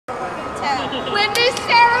When Miss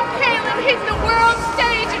Sarah Palin hit the world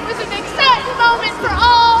stage, it was an exciting moment for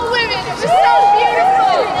all women. It was so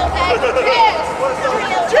beautiful. Yes.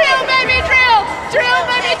 Drill, baby, drill. Drill,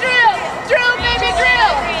 baby, drill. Drill, baby,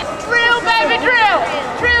 drill. Drill, baby, drill.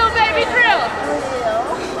 Drill, baby, drill.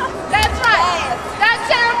 That's right. That's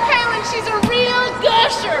Sarah Palin. She's a real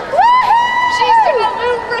gusher. She's gonna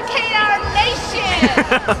lubricate our nation.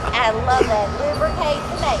 I love that. Lubricate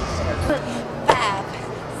the nation. 5,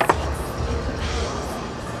 6.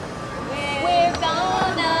 We're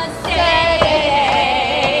gonna stay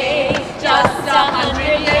just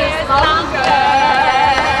 100 years longer.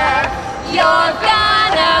 You're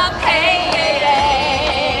gonna pay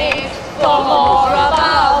for more of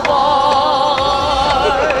our wars.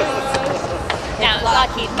 Now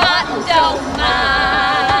Lockheed Martin don't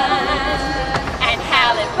mind, and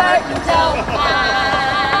Halliburton don't mind.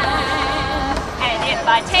 And if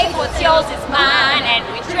I take what's yours is mine, and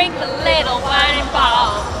we drink a little wine and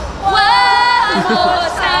fall. One more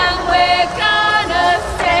time, we're gonna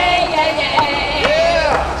stay,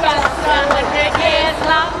 just 100 years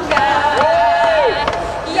longer.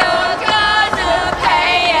 You're gonna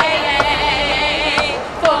pay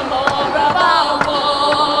for more of our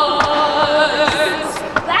wars.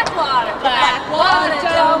 Blackwater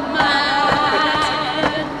don't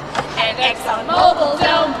mind, and ExxonMobil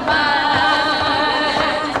don't mind.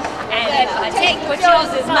 And if I take what's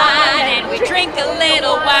yours is mine, and we drink a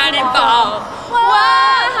little wine and fall.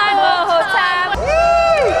 One more time.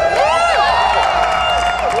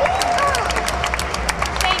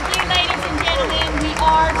 Thank you, ladies and gentlemen. We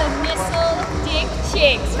are the Missile Dick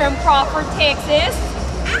Chicks from Crawford, Texas,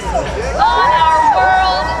 on our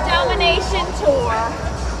world domination tour.